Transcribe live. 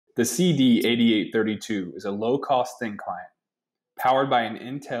The CD8832 is a low-cost thin client, powered by an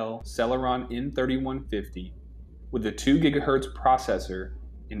Intel Celeron N3150 with a 2 GHz processor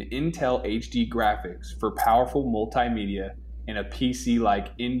and Intel HD graphics for powerful multimedia and a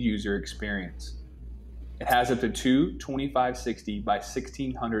PC-like end-user experience. It has up to two 2560 by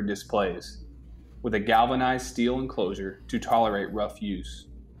 1600 displays with a galvanized steel enclosure to tolerate rough use.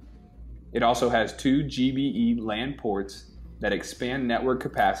 It also has two GbE LAN ports that expand network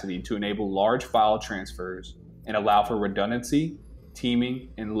capacity to enable large file transfers and allow for redundancy, teaming,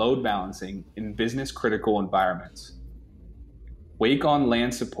 and load balancing in business-critical environments.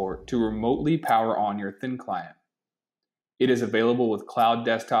 Wake-on-LAN support to remotely power on your thin client. It is available with Cloud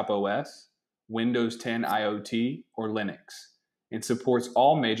Desktop OS, Windows 10 IoT, or Linux, and supports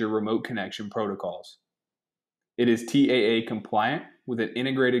all major remote connection protocols. It is TAA compliant with an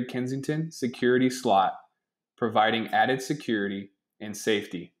integrated Kensington Security Slot, providing added security and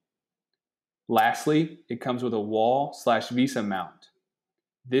safety. Lastly, it comes with a wall/VESA mount.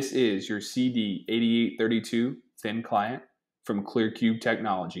 This is your CD8832 thin client from ClearCube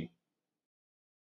Technology.